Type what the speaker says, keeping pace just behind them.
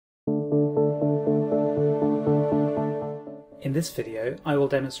In this video, I will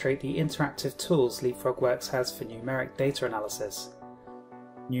demonstrate the interactive tools Leapfrog Works has for numeric data analysis.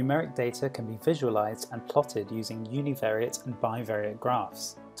 Numeric data can be visualized and plotted using univariate and bivariate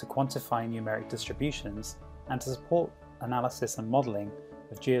graphs to quantify numeric distributions and to support analysis and modeling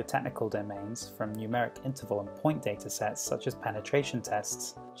of geotechnical domains from numeric interval and point datasets such as penetration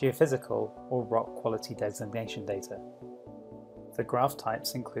tests, geophysical or rock quality designation data. The graph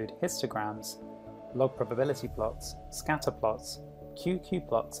types include histograms, log probability plots, scatter plots, QQ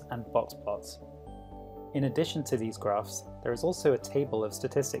plots, and bot plots. In addition to these graphs, there is also a table of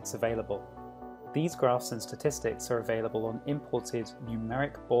statistics available. These graphs and statistics are available on imported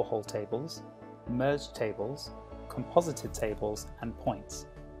numeric borehole tables, merged tables, composited tables, and points.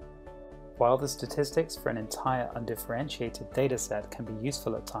 While the statistics for an entire undifferentiated dataset can be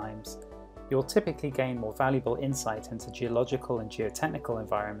useful at times, you will typically gain more valuable insight into geological and geotechnical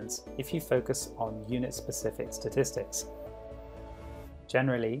environments if you focus on unit-specific statistics.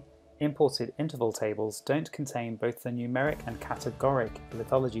 Generally, imported interval tables don't contain both the numeric and categoric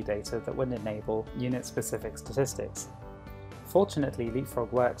lithology data that would enable unit-specific statistics. Fortunately,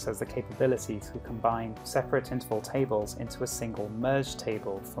 Leapfrog Works has the capability to combine separate interval tables into a single merged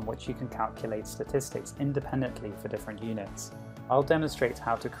table from which you can calculate statistics independently for different units. I'll demonstrate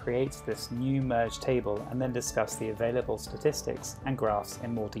how to create this new merged table and then discuss the available statistics and graphs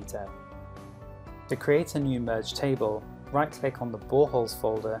in more detail. To create a new merged table, right-click on the Boreholes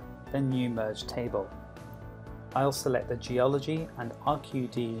folder, then New Merged Table. I'll select the Geology and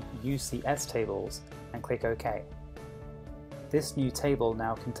RQD UCS tables and click OK. This new table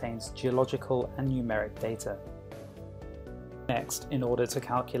now contains geological and numeric data. Next, in order to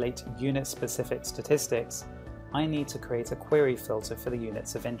calculate unit-specific statistics, I need to create a query filter for the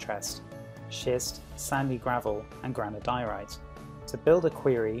units of interest: schist, sandy gravel, and granodiorite. To build a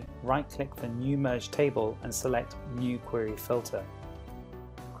query, right-click the New Merged Table and select New Query Filter.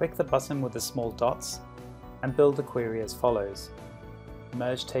 Click the button with the small dots and build the query as follows.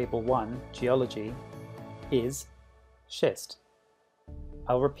 Merge Table 1, Geology, is schist.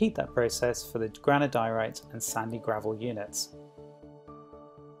 I'll repeat that process for the granodiorite and sandy gravel units.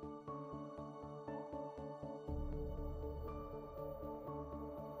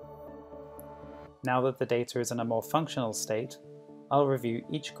 Now that the data is in a more functional state, I'll review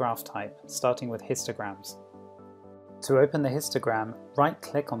each graph type, starting with histograms. To open the histogram,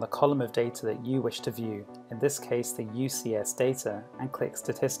 right-click on the column of data that you wish to view, in this case the UCS data, and click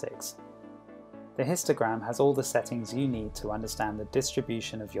Statistics. The histogram has all the settings you need to understand the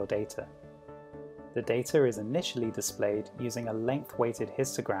distribution of your data. The data is initially displayed using a length-weighted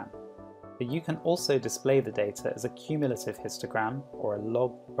histogram, but you can also display the data as a cumulative histogram or a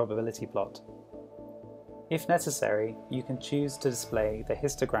log probability plot. If necessary, you can choose to display the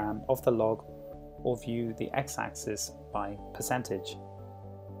histogram of the log or view the x-axis by percentage.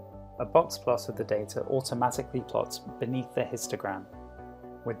 A box plot of the data automatically plots beneath the histogram,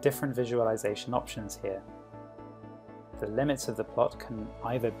 with different visualization options here. The limits of the plot can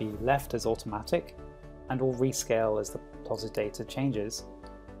either be left as automatic and will rescale as the plotted data changes,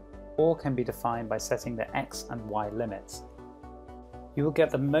 or can be defined by setting the x and y limits. You will get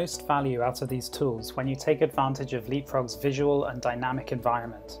the most value out of these tools when you take advantage of Leapfrog's visual and dynamic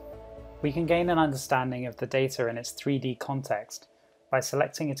environment. We can gain an understanding of the data in its 3D context by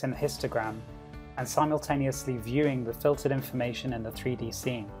selecting it in the histogram and simultaneously viewing the filtered information in the 3D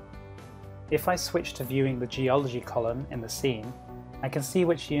scene. If I switch to viewing the geology column in the scene, I can see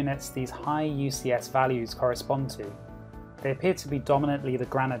which units these high UCS values correspond to. They appear to be dominantly the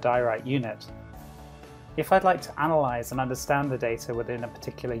granodiorite unit. If I'd like to analyze and understand the data within a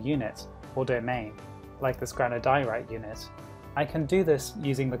particular unit or domain, like this granodiorite unit, I can do this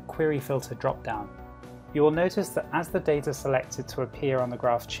using the Query Filter dropdown. You will notice that as the data selected to appear on the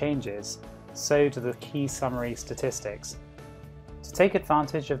graph changes, so do the key summary statistics. To take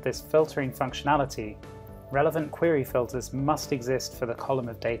advantage of this filtering functionality, relevant query filters must exist for the column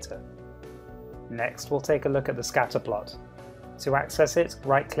of data. Next, we'll take a look at the scatter plot. To access it,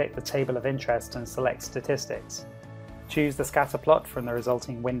 right-click the table of interest and select Statistics. Choose the scatter plot from the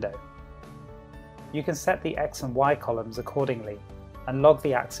resulting window. You can set the X and Y columns accordingly and log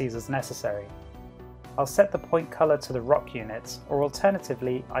the axes as necessary. I'll set the point color to the rock units, or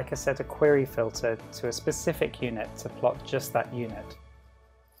alternatively, I can set a query filter to a specific unit to plot just that unit.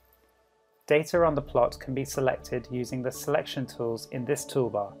 Data on the plot can be selected using the selection tools in this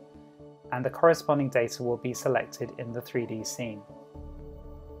toolbar, and the corresponding data will be selected in the 3D scene.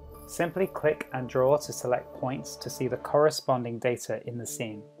 Simply click and draw to select points to see the corresponding data in the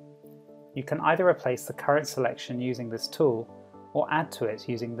scene. You can either replace the current selection using this tool or add to it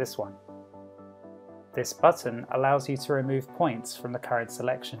using this one. This button allows you to remove points from the current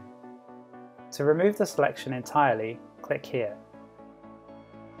selection. To remove the selection entirely, click here.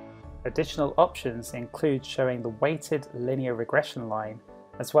 Additional options include showing the weighted linear regression line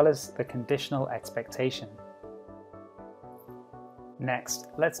as well as the conditional expectation. Next,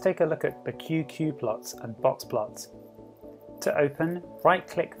 let's take a look at the QQ plots and box plots. To open,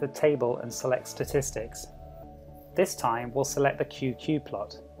 right-click the table and select Statistics. This time we'll select the QQ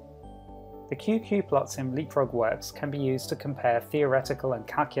plot. The QQ plots in Leapfrog Works can be used to compare theoretical and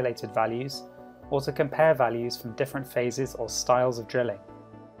calculated values, or to compare values from different phases or styles of drilling.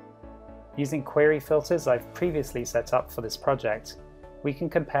 Using query filters I've previously set up for this project, we can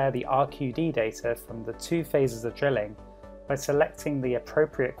compare the RQD data from the two phases of drilling by selecting the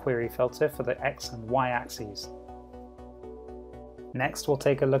appropriate query filter for the X and Y axes. Next, we'll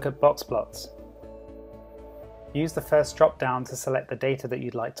take a look at box plots. Use the first drop-down to select the data that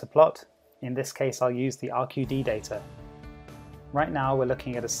you'd like to plot. In this case, I'll use the RQD data. Right now, we're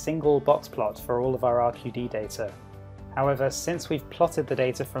looking at a single box plot for all of our RQD data. However, since we've plotted the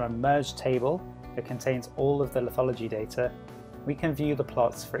data from a merged table that contains all of the lithology data, we can view the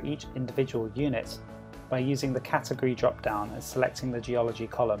plots for each individual unit by using the category drop-down and selecting the geology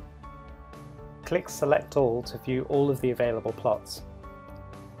column. Click Select All to view all of the available plots.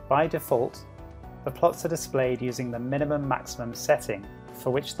 By default, the plots are displayed using the minimum-maximum setting, for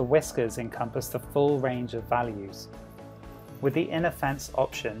which the whiskers encompass the full range of values. With the inner fence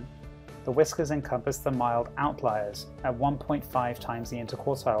option, the whiskers encompass the mild outliers at 1.5 times the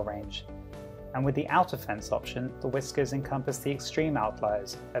interquartile range, and with the outer fence option, the whiskers encompass the extreme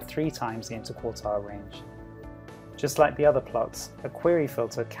outliers at 3 times the interquartile range. Just like the other plots, a query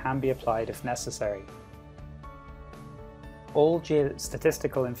filter can be applied if necessary. All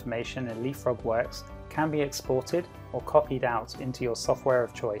statistical information in Leapfrog Works can be exported or copied out into your software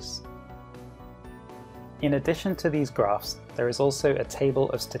of choice. In addition to these graphs, there is also a table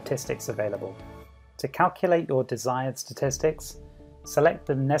of statistics available. To calculate your desired statistics, select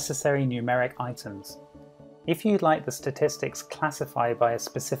the necessary numeric items. If you'd like the statistics classified by a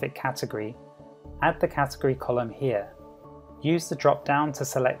specific category, add the category column here. Use the drop-down to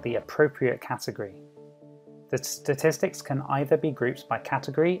select the appropriate category. The statistics can either be grouped by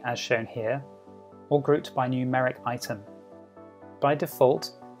category, as shown here, or grouped by numeric item. By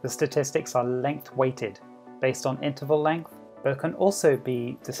default, the statistics are length-weighted, based on interval length, but can also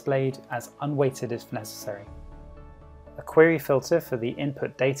be displayed as unweighted if necessary. A query filter for the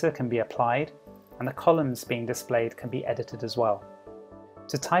input data can be applied, and the columns being displayed can be edited as well.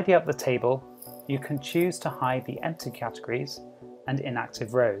 To tidy up the table, you can choose to hide the empty categories and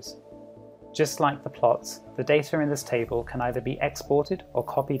inactive rows. Just like the plots, the data in this table can either be exported or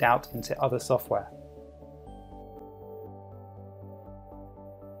copied out into other software.